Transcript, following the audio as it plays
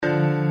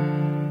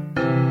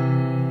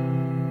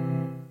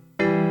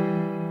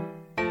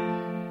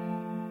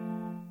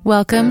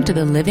Welcome to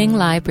the Living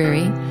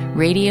Library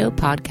Radio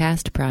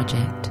Podcast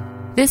Project.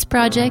 This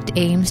project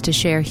aims to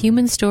share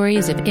human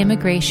stories of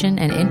immigration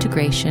and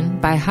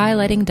integration by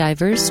highlighting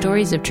diverse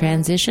stories of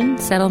transition,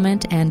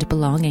 settlement, and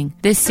belonging.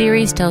 This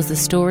series tells the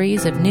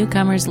stories of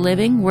newcomers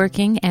living,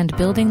 working, and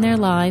building their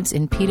lives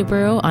in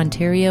Peterborough,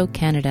 Ontario,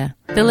 Canada.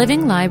 The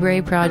Living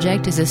Library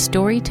Project is a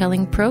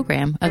storytelling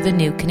program of the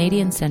New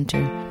Canadian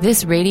Centre.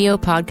 This radio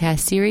podcast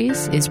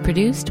series is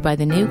produced by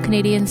the New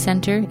Canadian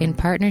Centre in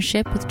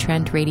partnership with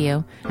Trent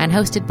Radio and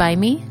hosted by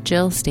me,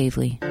 Jill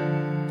Stavely.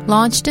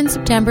 Launched in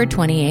September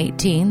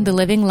 2018, the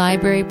Living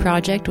Library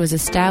Project was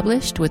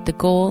established with the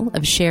goal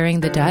of sharing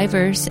the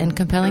diverse and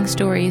compelling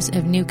stories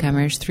of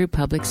newcomers through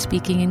public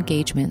speaking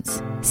engagements.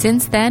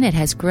 Since then, it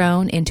has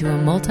grown into a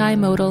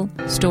multi-modal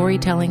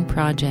storytelling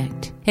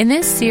project. In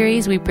this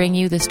series, we bring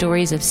you the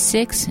stories of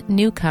 6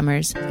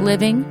 newcomers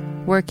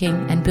living,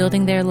 working, and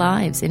building their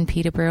lives in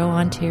Peterborough,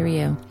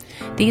 Ontario.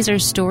 These are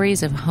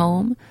stories of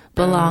home,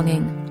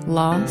 belonging,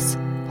 loss,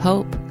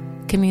 hope,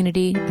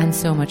 community, and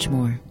so much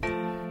more.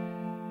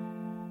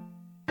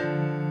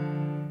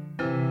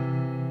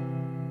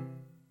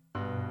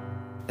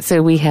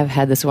 So we have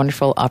had this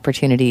wonderful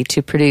opportunity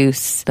to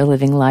produce the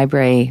Living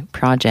Library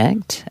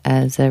Project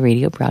as a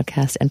radio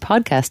broadcast and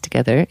podcast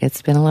together.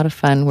 It's been a lot of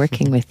fun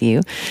working with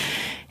you.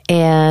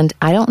 And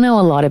I don't know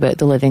a lot about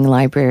the Living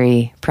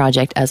Library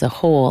Project as a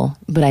whole,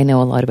 but I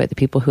know a lot about the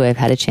people who I've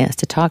had a chance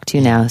to talk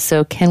to now.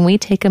 So can we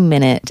take a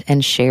minute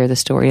and share the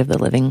story of the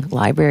Living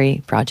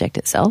Library Project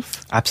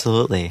itself?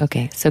 Absolutely.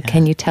 Okay, so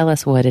can you tell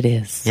us what it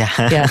is?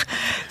 Yeah.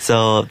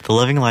 So the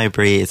Living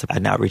Library is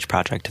an outreach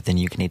project of the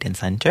New Canadian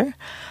Centre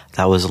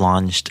that was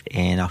launched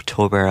in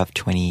October of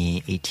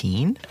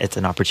 2018. It's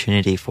an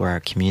opportunity for our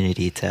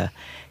community to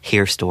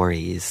hear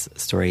stories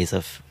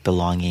of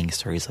belonging,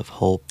 stories of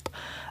hope,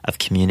 of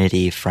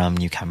community from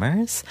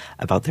newcomers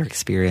about their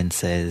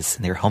experiences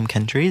in their home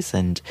countries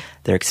and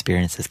their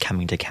experiences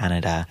coming to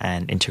Canada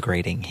and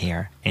integrating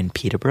here in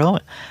Peterborough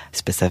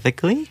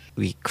specifically.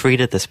 We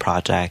created this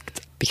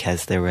project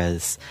because there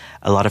was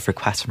a lot of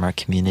requests from our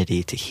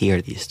community to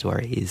hear these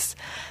stories.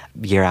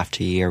 Year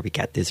after year, we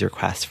get these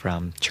requests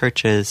from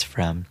churches,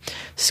 from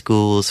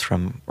schools,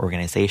 from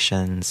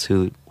organizations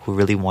who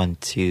really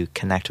want to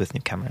connect with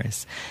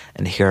newcomers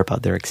and hear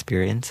about their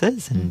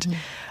experiences. And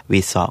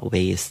we sought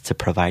ways to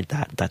provide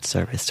that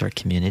service to our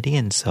community.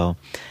 And so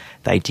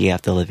the idea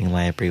of the Living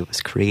Library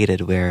was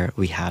created, where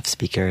we have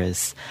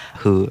speakers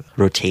who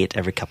rotate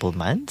every couple of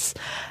months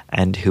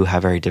and who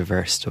have very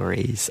diverse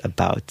stories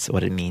about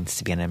what it means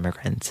to be an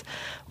immigrant,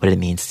 what it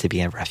means to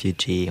be a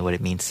refugee, what it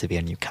means to be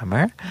a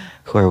newcomer,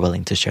 who are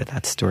willing to share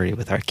that story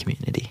with our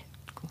community.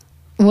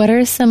 What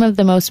are some of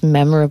the most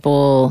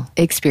memorable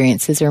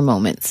experiences or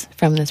moments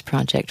from this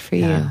project for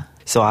you?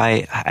 So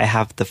I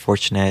have the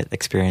fortunate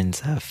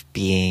experience of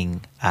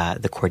being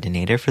the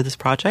coordinator for this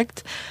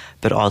project,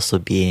 but also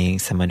being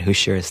someone who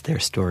shares their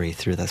story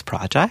through this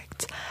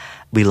project.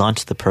 We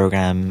launched the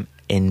program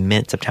in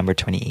mid-September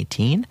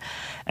 2018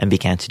 and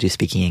began to do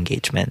speaking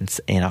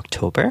engagements in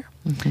October.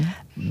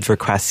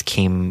 Requests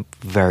came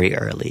very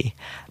early.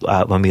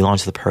 When we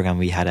launched the program,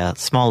 we had a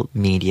small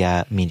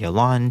media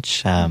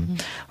launch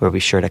where we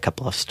shared a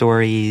couple of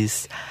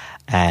stories,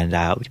 and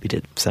we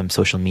did some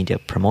social media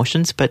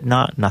promotions, but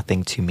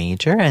nothing too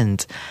major.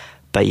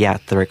 But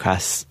the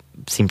requests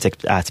seemed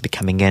to be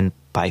coming in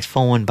by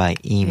phone, by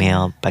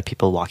email, by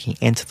people walking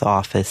into the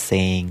office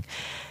saying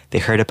they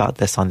heard about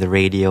this on the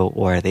radio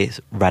or they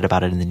read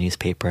about it in the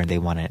newspaper and they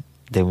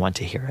want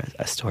to hear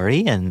a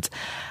story. And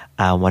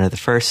one of the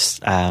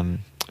first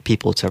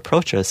people to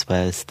approach us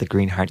was the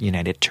Green Heart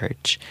United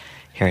Church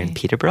here in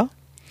Peterborough,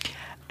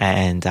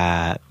 and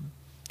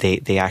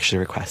they actually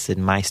requested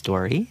my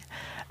story.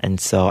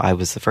 And so I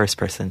was the first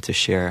person to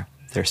share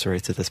their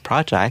story to this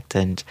project.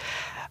 And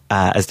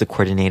as the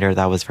coordinator,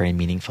 that was very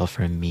meaningful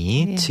for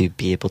me to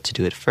be able to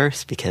do it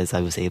first, because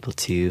I was able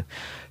to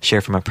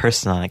share from a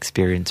personal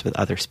experience with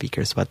other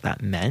speakers what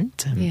that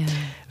meant. It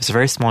was a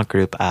very small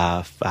group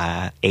of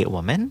 8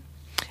 women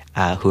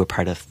who were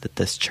part of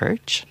this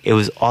church. It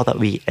was all that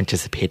we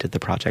anticipated the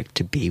project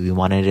to be. We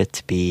wanted it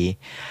to be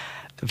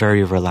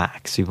very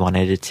relaxed. We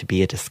wanted it to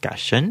be a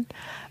discussion.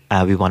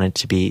 We wanted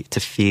to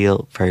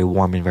feel very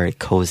warm and very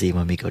cozy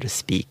when we go to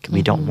speak.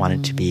 We don't want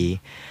it to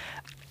be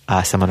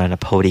someone on a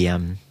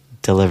podium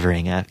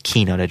delivering a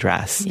keynote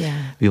address.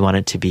 We want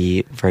it to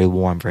be very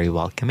warm, very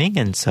welcoming.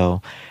 And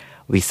so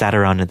we sat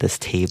around at this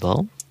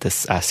table,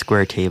 this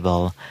square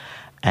table,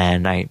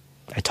 and I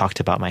talked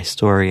about my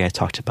story. I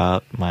talked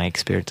about my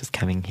experiences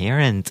coming here,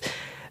 and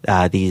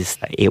these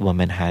 8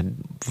 women had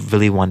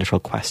really wonderful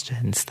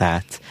questions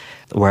that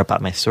were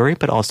about my story,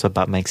 but also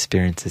about my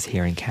experiences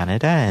here in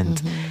Canada.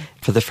 And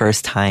for the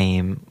first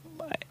time,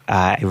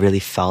 I really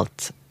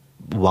felt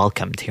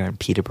welcomed here in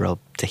Peterborough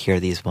to hear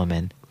these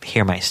women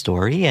hear my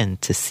story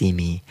and to see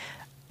me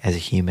as a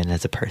human,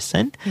 as a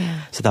person.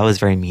 So that was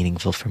very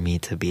meaningful for me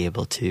to be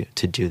able to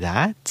do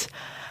that.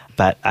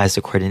 But as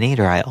a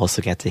coordinator, I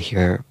also get to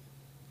hear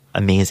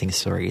amazing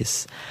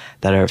stories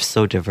that are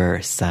so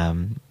diverse.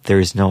 There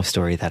is no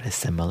story that is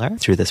similar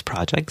through this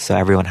project. So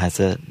everyone has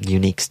a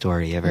unique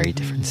story, a very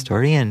different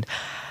story. And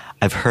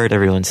I've heard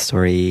everyone's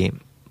story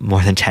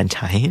more than 10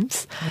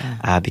 times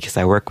because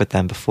I work with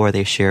them before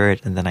they share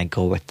it, and then I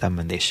go with them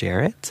when they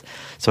share it.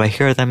 So I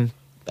hear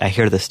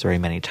the story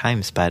many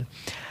times, but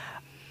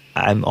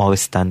I'm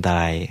always stunned that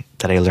I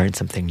learned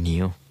something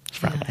new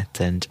from it.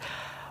 And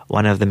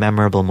one of the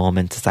memorable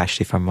moments is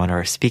actually from one of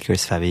our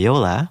speakers,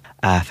 Fabiola.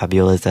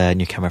 Fabiola is a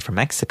newcomer from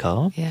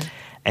Mexico. Yeah.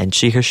 And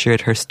she has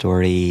shared her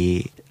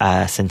story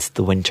since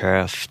the winter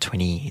of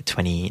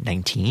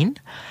 2019.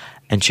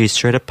 And she's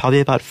shared it probably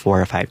about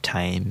 4 or 5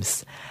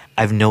 times.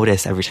 I've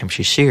noticed every time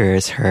she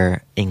shares,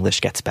 her English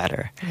gets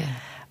better. Yeah.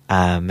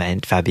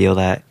 And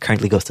Fabiola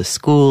currently goes to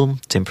school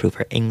to improve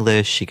her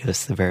English. She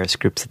goes to various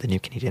groups at the New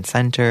Canadian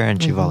Centre,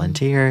 and she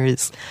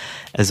volunteers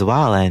as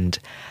well. And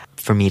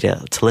for me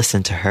to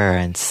listen to her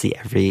and see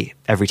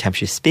every time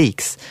she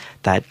speaks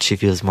that she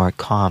feels more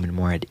calm and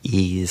more at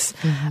ease,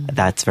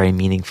 that's very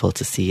meaningful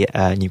to see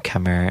a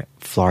newcomer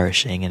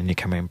flourishing and a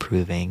newcomer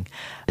improving.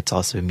 It's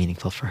also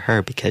meaningful for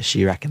her because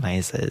she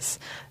recognizes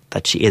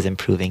that she is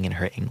improving in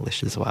her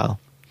English as well.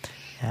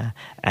 Yeah.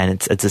 And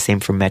it's the same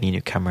for many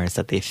newcomers,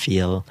 that they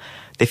feel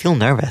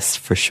nervous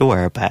for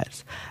sure,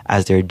 but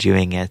as they're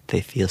doing it,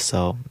 they feel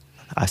so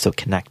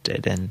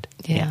connected, and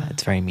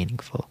it's very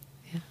meaningful.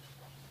 Yeah.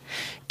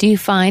 Do you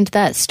find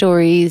that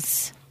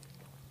stories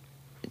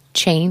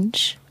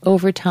change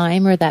over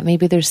time, or that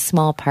maybe there's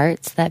small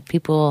parts that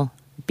people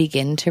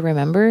begin to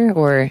remember,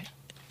 or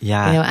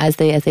as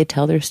they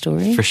tell their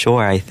story? For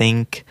sure. I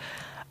think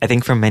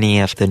for many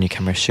of the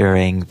newcomers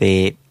sharing,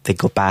 they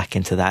go back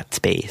into that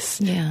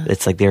space. Yeah.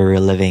 It's like they're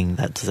reliving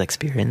those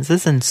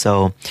experiences. And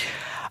so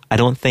I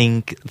don't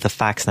think the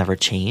facts never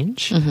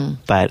change,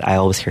 but I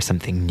always hear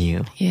something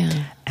new. Yeah.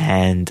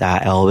 And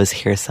I always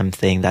hear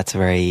something that's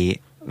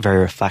very, very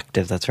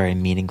reflective, that's very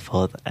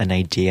meaningful, an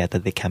idea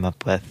that they come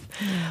up with,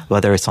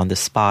 whether it's on the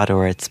spot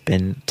or it's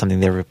been something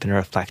they've been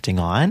reflecting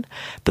on.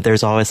 But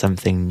there's always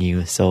something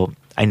new. So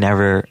I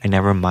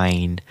never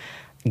mind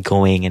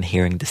going and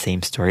hearing the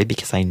same story,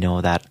 because I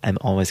know that I'm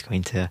always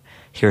going to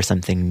hear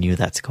something new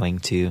that's going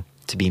to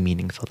be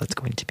meaningful, that's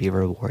going to be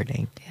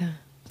rewarding. Yeah.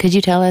 Could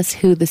you tell us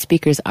who the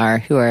speakers are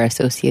who are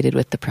associated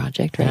with the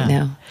project right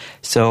now?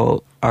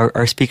 So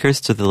our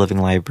speakers to the Living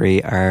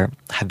Library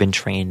have been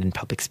trained in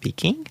public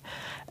speaking.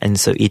 And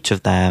so each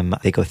of them,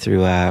 they go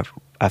through a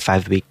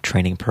 5-week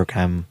training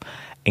program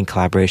in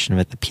collaboration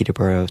with the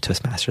Peterborough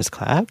Toastmasters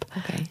Club.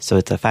 Okay. So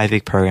it's a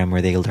 5-week program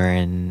where they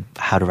learn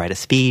how to write a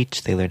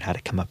speech, they learn how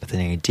to come up with an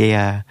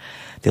idea,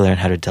 they learn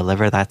how to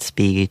deliver that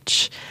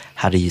speech,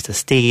 how to use the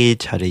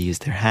stage, how to use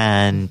their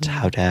hand,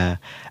 how to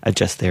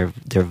adjust their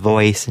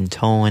voice and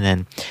tone,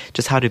 and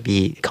just how to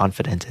be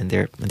confident in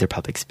their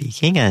public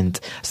speaking. And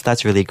so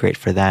that's really great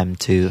for them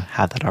to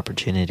have that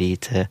opportunity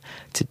to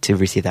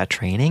receive that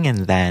training.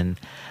 And then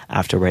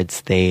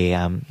afterwards,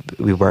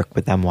 we work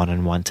with them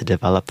one-on-one to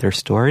develop their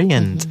story,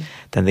 and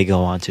then they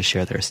go on to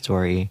share their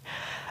story.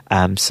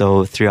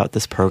 So throughout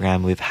this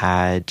program, we've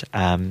had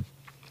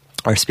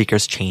our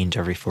speakers change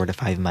every 4 to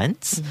 5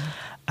 months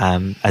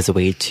as a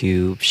way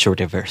to share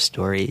diverse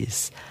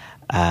stories.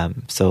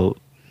 So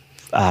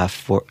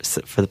for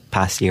the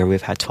past year,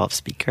 we've had 12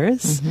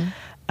 speakers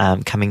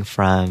coming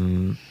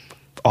from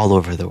all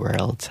over the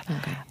world.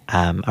 Okay.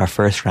 Our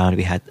first round,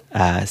 we had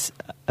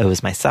it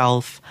was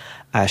myself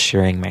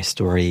sharing my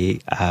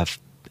story of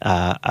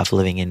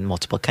living in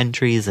multiple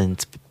countries,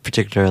 and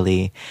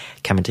particularly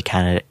coming to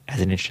Canada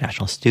as an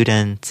international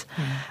student.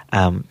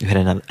 We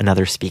had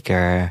another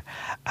speaker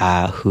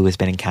who has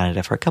been in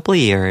Canada for a couple of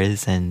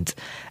years and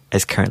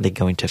is currently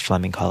going to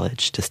Fleming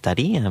College to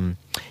study.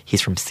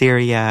 He's from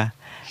Syria,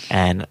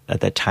 and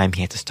at that time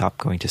he had to stop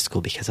going to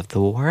school because of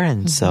the war.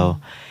 And so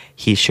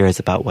he shares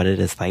about what it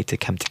is like to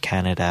come to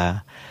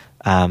Canada,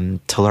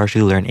 to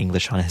largely learn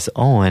English on his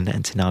own,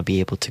 and to now be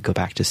able to go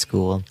back to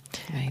school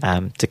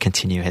to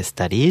continue his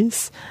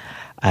studies.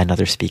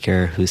 Another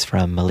speaker who's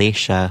from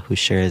Malaysia, who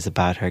shares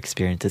about her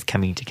experiences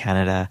coming to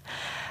Canada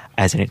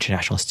as an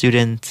international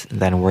student,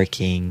 then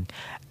working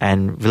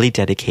and really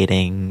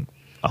dedicating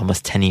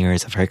almost 10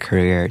 years of her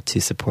career to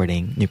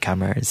supporting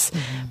newcomers,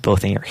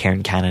 both here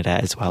in Canada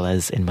as well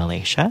as in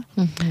Malaysia.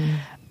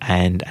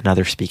 And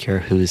another speaker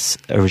who's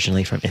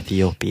originally from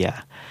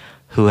Ethiopia,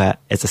 who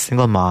is a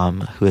single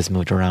mom who has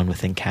moved around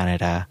within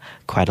Canada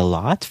quite a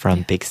lot,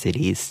 from big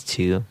cities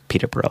to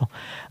Peterborough,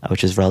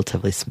 which is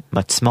relatively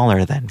much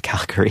smaller than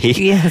Calgary,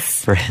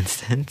 for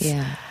instance.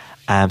 Yeah.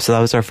 So that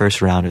was our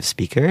first round of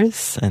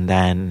speakers. And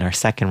then our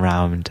second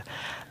round,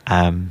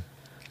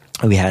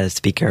 we had a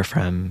speaker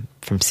from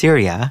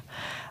Syria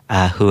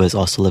who has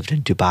also lived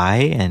in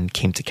Dubai and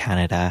came to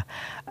Canada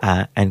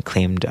and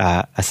claimed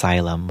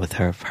asylum with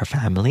her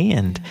family,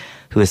 and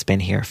who has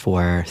been here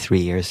for 3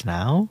 years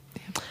now,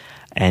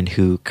 and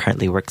who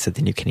currently works at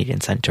the New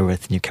Canadian Centre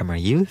with newcomer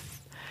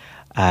youth.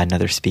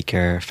 Another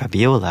speaker,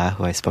 Fabiola,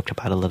 who I spoke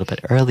about a little bit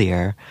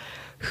earlier,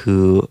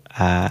 who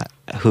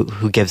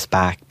gives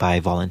back by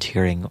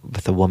volunteering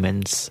with a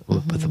women's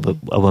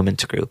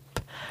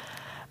group.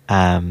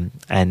 And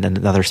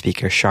another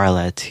speaker,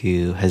 Charlotte,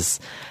 who has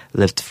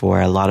lived for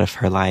a lot of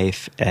her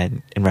life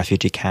in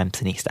refugee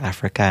camps in East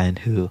Africa, and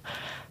who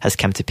has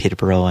come to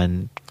Peterborough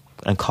and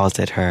calls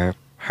it her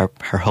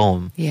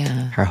home,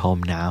 her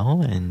home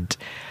now. And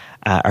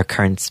our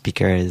current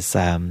speakers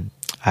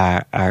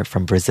are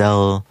from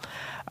Brazil,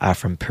 are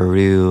from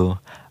Peru,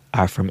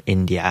 are from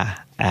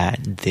India,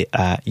 and the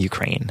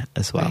Ukraine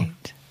as well.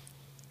 Right.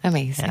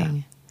 Amazing.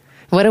 Yeah.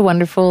 What a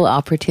wonderful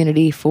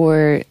opportunity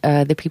for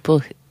the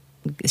people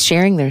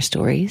sharing their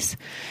stories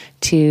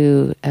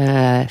to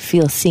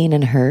feel seen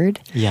and heard.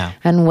 Yeah.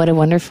 And what a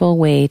wonderful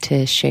way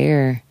to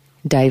share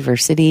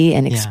diversity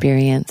and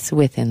experience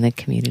within the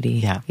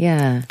community.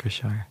 Yeah. For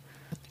sure.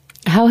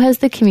 How has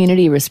the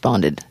community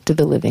responded to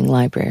the Living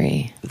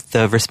Library?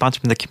 The response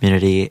from the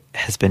community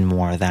has been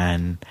more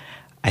than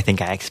I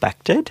think I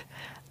expected.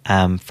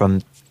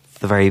 From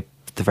the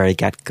very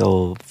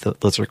get-go,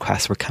 those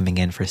requests were coming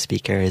in for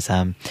speakers.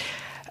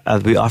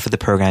 We offer the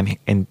program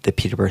in the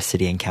Peterborough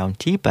City and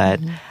County, but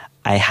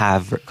I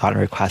have gotten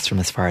requests from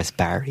as far as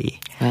Barrie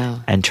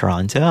and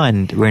Toronto,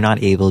 and we're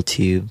not able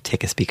to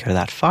take a speaker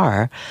that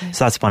far. Yeah.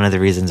 So that's one of the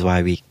reasons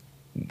why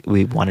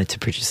we wanted to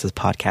produce this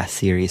podcast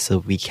series, so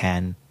we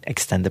can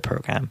extend the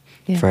program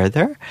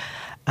further.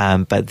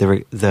 But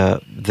the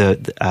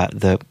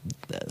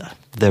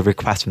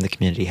request from the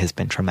community has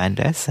been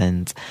tremendous,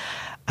 and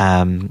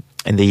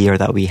in the year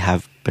that we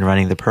have been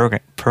running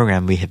the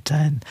program, we have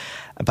done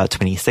about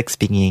 26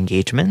 speaking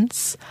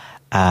engagements.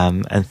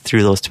 And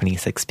through those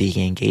 26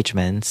 speaking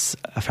engagements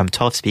from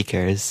 12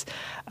 speakers,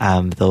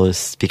 those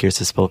speakers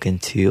have spoken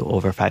to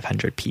over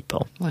 500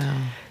 people. Wow.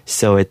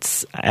 So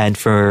and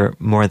for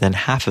more than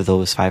half of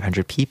those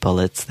 500 people,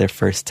 it's their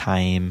first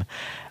time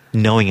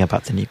knowing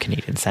about the New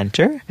Canadian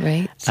Centre.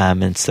 Right.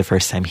 And it's the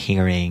first time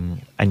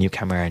hearing a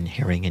newcomer and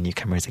hearing a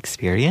newcomer's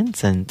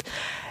experience. And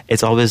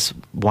it's always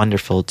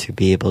wonderful to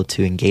be able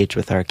to engage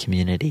with our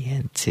community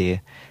and to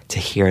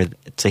hear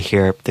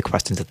the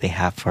questions that they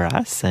have for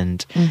us,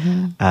 and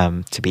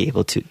to be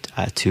able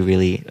to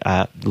really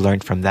learn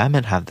from them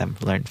and have them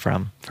learn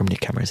from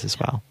newcomers as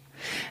well.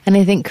 And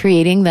I think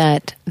creating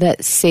that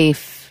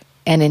safe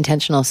and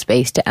intentional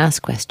space to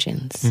ask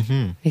questions,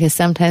 because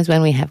sometimes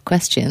when we have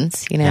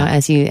questions,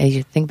 as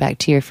you think back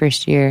to your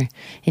first year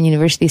in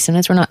university,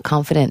 sometimes we're not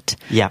confident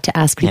to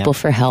ask people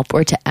for help,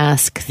 or to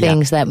ask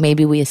things that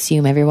maybe we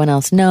assume everyone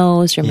else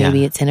knows, or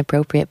maybe it's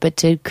inappropriate. But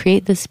to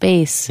create the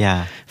space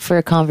for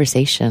a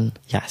conversation,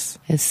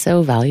 is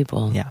so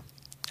valuable. Yeah,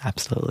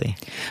 absolutely.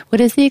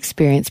 What has the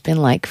experience been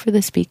like for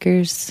the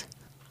speakers?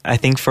 I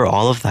think for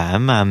all of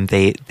them,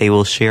 they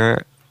will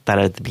share that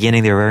at the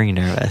beginning they were very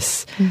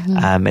nervous.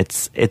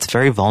 It's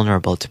very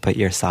vulnerable to put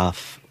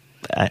yourself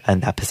in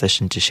that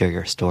position to share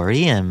your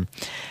story, and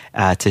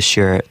to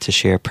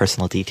share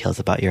personal details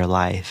about your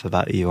life,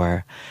 about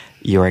your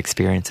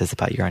experiences,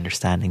 about your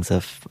understandings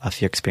of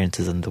your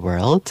experiences in the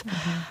world.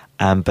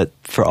 But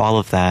for all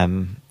of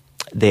them,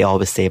 they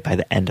always say by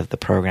the end of the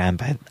program,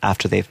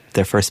 after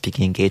their first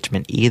speaking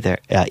engagement,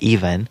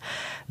 even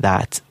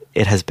that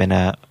it has been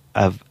a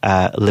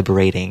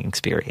liberating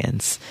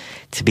experience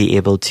to be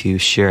able to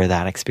share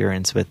that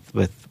experience with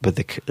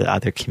the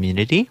other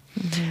community,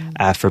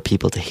 for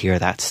people to hear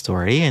that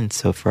story. And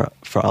so for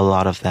a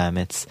lot of them,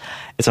 it's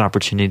an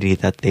opportunity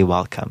that they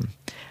welcome.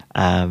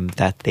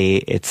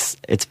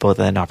 It's both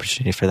an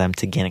opportunity for them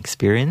to gain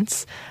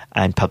experience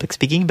in public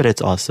speaking, but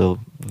it's also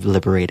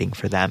liberating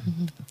for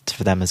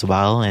them as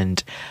well.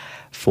 And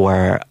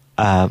for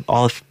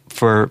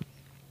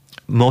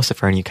most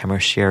of our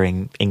newcomers,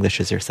 sharing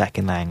English as their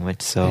second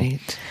language. So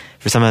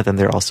for some of them,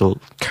 they're also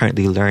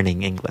currently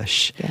learning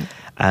English.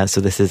 So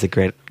this is a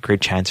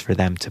great chance for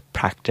them to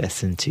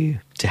practice and to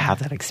have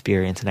that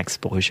experience and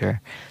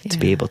exposure to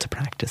be able to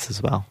practice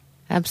as well.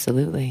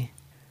 Absolutely.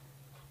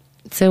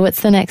 So what's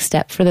the next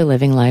step for the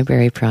Living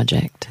Library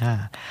project?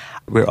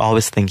 We're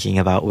always thinking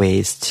about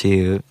ways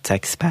to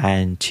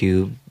expand,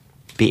 to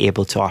be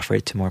able to offer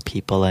it to more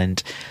people,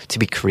 and to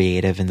be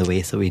creative in the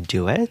ways that we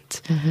do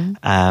it.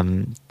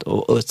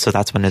 So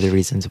that's one of the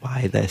reasons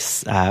why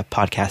this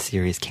podcast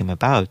series came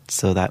about,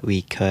 so that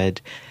we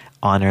could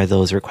honor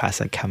those requests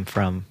that come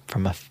from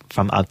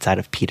outside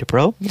of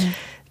Peterborough.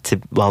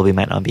 While we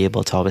might not be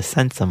able to always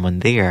send someone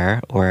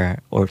there or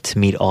to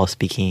meet all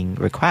speaking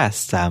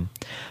requests,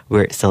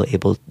 you're still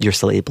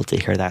able to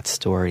hear that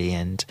story.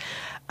 And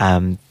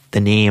the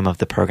name of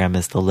the program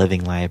is the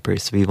Living Library,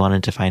 so we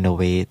wanted to find a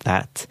way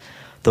that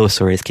those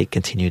stories could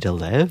continue to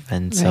live.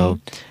 And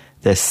so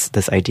this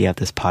idea of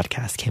this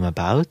podcast came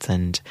about,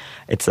 and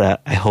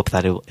I hope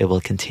that it will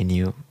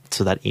continue,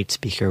 so that each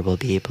speaker will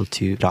be able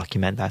to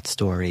document that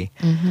story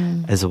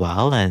as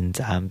well,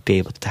 and be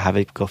able to have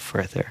it go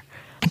further.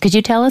 Could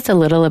you tell us a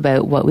little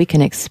about what we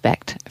can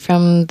expect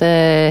from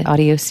the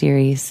audio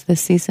series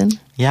this season?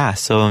 Yeah,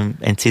 so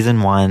in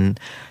season 1,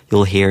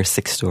 you'll hear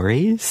 6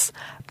 stories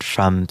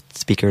from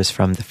speakers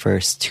from the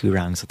first 2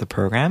 rounds of the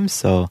program.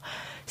 So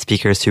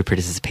speakers who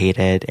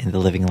participated in the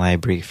Living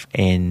Library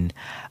in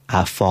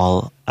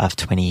fall of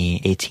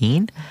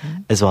 2018,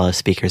 as well as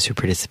speakers who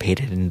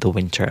participated in the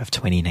winter of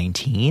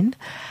 2019.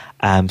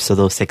 So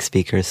those 6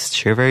 speakers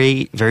share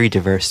very, very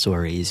diverse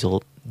stories.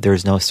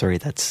 There's no story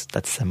that's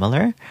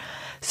similar.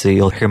 So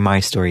you'll hear my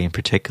story in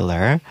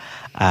particular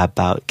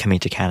about coming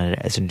to Canada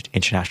as an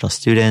international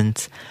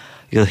student.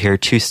 You'll hear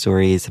 2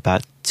 stories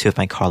about 2 of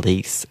my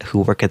colleagues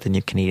who work at the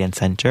New Canadian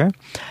Centre.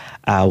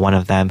 One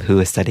of them who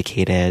has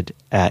dedicated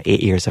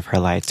 8 years of her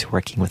life to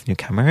working with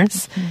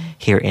newcomers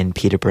here in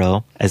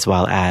Peterborough, as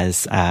well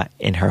as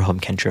in her home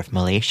country of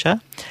Malaysia,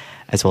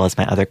 as well as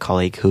my other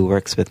colleague who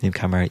works with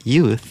newcomer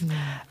youth,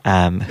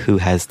 who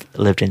has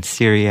lived in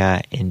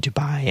Syria, in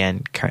Dubai,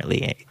 and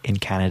currently in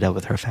Canada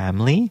with her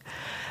family.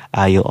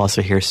 You'll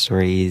also hear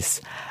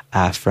stories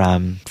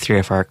from 3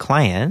 of our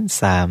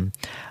clients,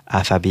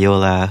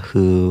 Fabiola,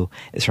 who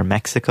is from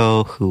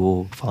Mexico,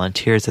 who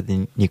volunteers at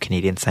the New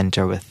Canadian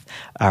Centre with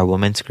our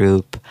women's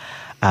group,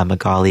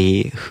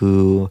 Magali,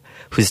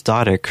 whose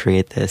daughter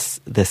created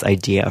this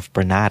idea of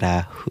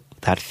Bernada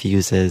that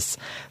fuses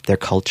their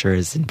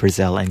cultures in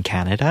Brazil and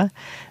Canada.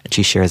 And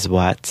she shares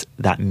what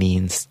that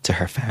means to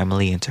her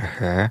family and to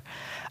her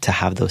to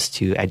have those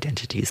 2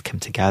 identities come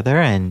together.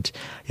 And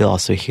you'll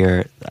also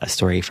hear a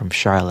story from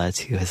Charlotte,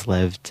 who has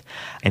lived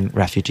in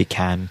refugee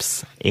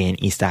camps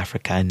in East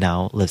Africa and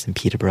now lives in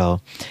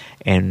Peterborough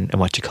in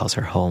what she calls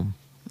her home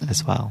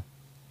as well.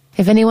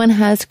 If anyone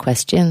has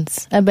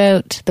questions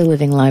about the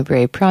Living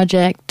Library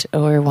project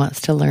or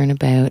wants to learn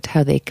about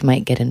how they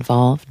might get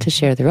involved to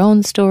share their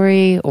own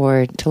story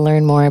or to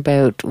learn more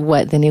about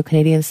what the New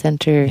Canadian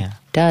Centre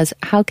does,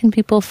 how can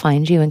people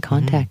find you and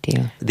contact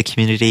you? The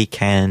community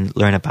can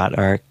learn about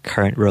our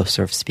current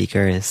roster of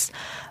speakers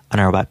on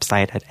our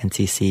website at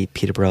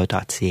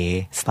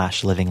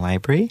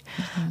nccpeterborough.ca/livinglibrary.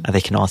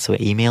 They can also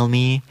email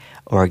me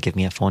or give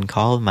me a phone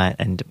call. My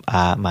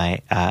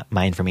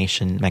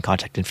information, my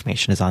contact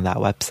information is on that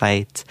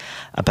website.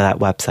 But that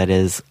website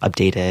is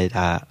updated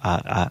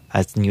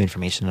as new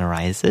information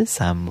arises,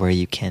 where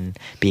you can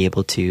be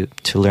able to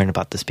learn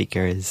about the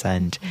speakers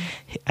and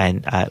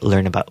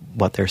learn about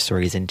what their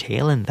stories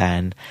entail. And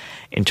then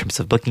in terms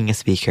of booking a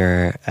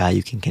speaker,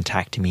 you can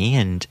contact me,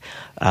 and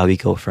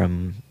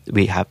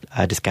we have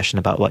a discussion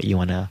about what you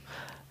want to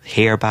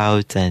hear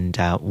about and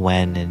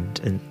when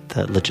and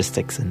the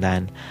logistics, and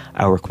then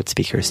I work with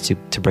speakers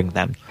to bring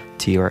them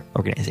to your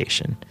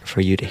organization for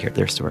you to hear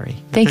their story.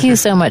 Thank you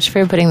so much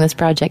for putting this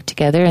project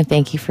together, and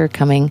thank you for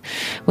coming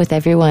with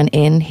everyone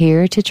in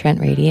here to Trent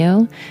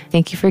Radio.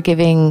 Thank you for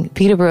giving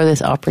Peterborough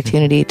this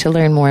opportunity to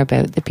learn more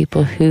about the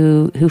people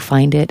who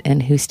find it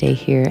and who stay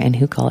here and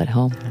who call it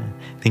home.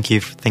 Thank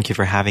you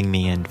for having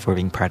me and for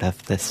being part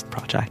of this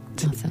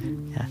project.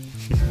 Awesome. Yeah.